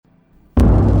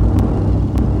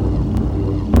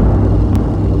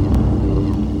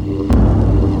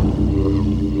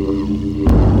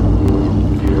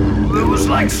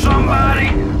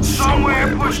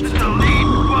pushed the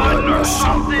delete button or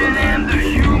something, and the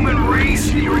human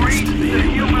race erased the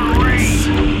human race.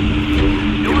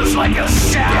 It was like a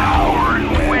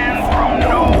scouring wind from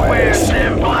nowhere,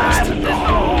 sent blasted the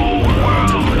whole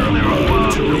world. There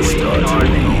was to restart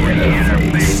the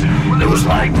interface. It was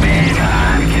like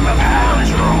mankind became a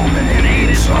palindrome and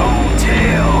ate its own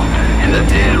tail. And the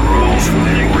dead rose from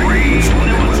their graves when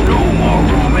there was no more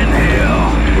room in hell.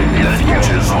 And the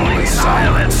future's only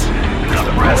silence, cause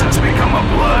the present's become a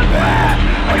bloodbath,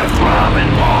 like a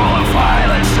throbbing ball of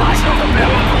violence, like a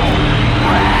biblical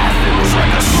wrath. It was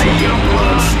like a sea of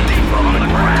blood steep from the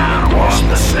ground, washed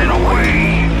the sin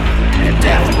away. And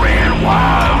death ran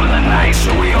wild in the night, so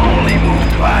we only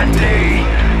moved by day.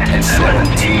 And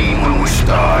 17 when we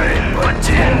started, but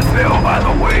 10 fell by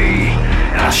the way.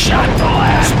 And I shot the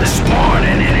last this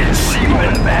morning in his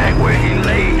sleeping bag where he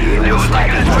lay. It was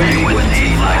like a dream with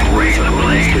teeth like razor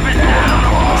blades, but down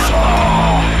on us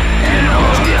all. And an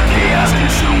orgy of chaos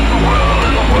consumed the world,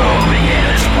 and the world began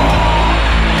its fall.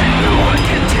 And no one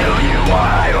can tell you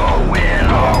why or when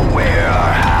or where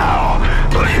or how,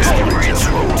 but history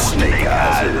just rolled snake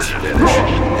eyes. It is finished.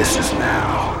 This is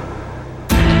now.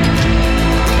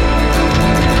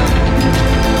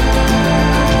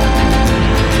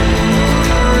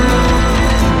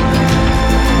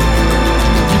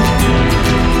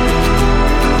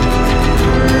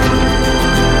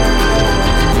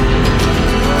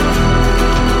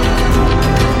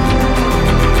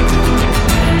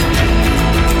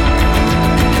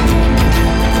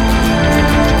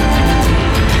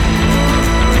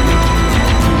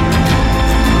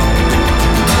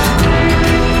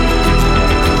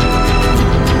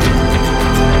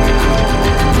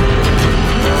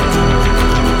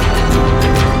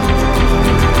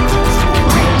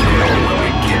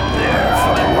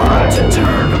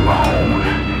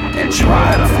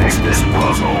 Try to fix this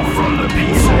puzzle from the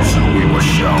pieces we were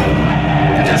shown.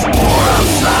 And there's more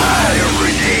outside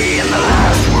every day, and the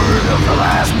last word of the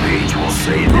last page will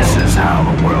say this is how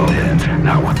the world ends,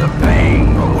 not with a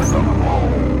bang, but with a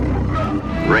moan.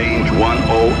 Range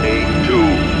 1082.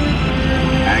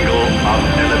 Angle of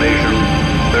elevation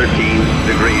 13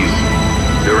 degrees.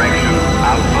 Direction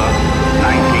alpha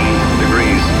 19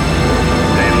 degrees.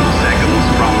 10 seconds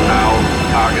from now,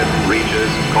 target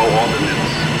reaches coordinates.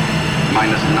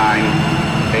 -9,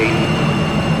 8,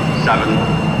 7,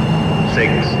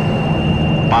 6,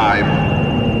 5,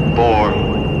 4,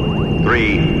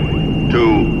 3,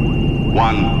 2,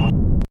 1.